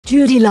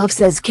Judi Love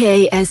says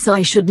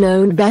KSI should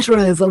known better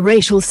over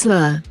racial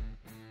slur.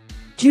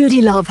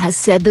 Judi Love has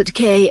said that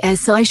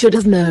KSI should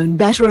have known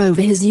better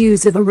over his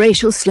use of a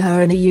racial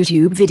slur in a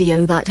YouTube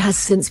video that has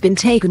since been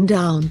taken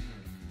down.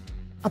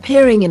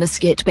 Appearing in a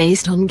skit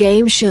based on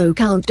game show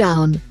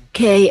Countdown,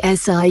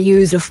 KSI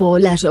used a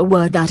four-letter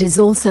word that is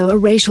also a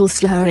racial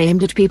slur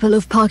aimed at people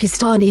of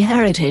Pakistani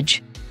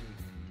heritage.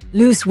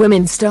 Loose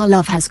Women star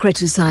Love has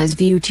criticized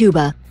the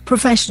YouTuber,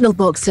 professional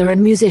boxer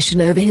and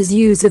musician over his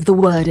use of the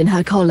word in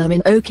her column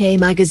in OK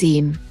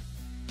magazine.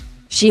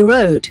 She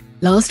wrote,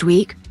 "Last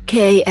week,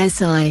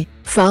 KSI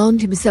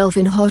found himself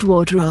in hot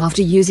water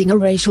after using a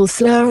racial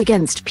slur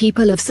against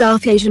people of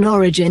South Asian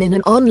origin in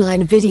an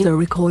online video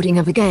recording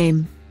of a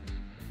game.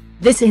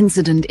 This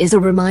incident is a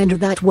reminder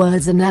that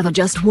words are never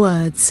just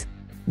words.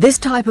 This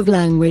type of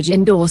language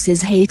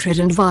endorses hatred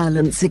and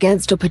violence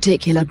against a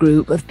particular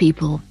group of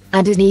people,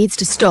 and it needs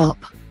to stop."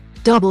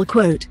 Double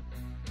quote.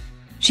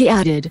 She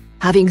added,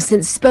 "Having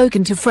since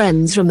spoken to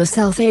friends from the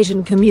South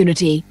Asian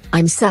community,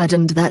 I'm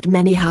saddened that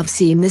many have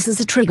seen this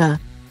as a trigger.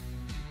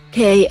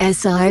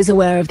 KSI is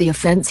aware of the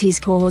offense he's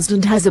caused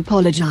and has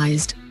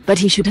apologized, but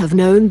he should have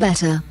known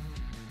better.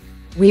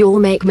 We all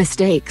make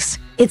mistakes,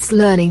 it's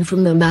learning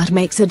from them that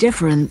makes a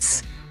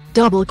difference."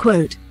 Double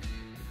quote.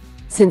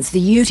 Since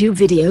the YouTube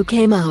video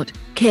came out,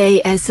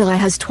 KSI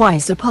has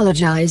twice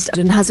apologized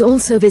and has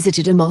also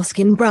visited a mosque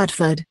in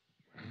Bradford.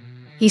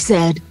 He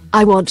said,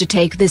 "I want to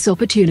take this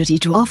opportunity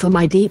to offer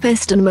my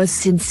deepest and most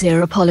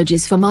sincere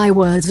apologies for my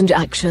words and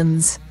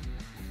actions.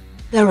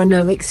 There are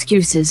no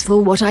excuses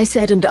for what I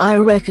said, and I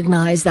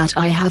recognize that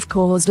I have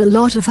caused a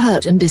lot of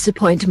hurt and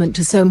disappointment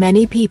to so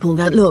many people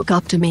that look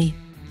up to me.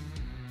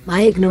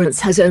 My ignorance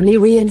has only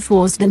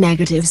reinforced the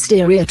negative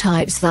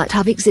stereotypes that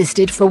have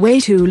existed for way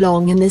too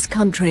long in this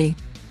country."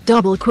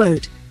 Double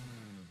quote.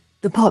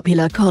 The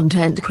popular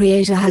content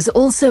creator has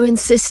also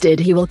insisted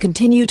he will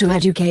continue to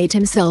educate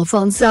himself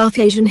on South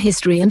Asian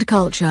history and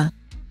culture.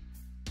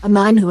 A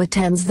man who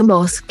attends the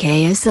mosque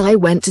KSI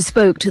went to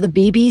spoke to the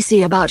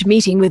BBC about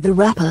meeting with the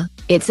rapper.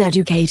 "It's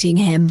educating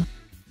him.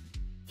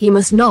 He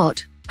must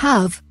not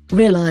have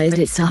realized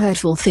it's a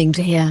hurtful thing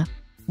to hear.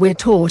 We're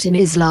taught in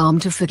Islam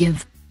to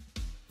forgive.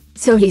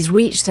 So he's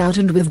reached out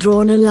and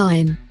withdrawn a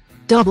line."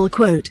 Double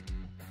quote.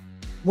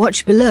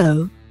 Watch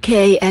below.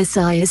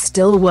 KSI is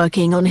still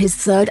working on his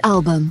third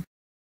album.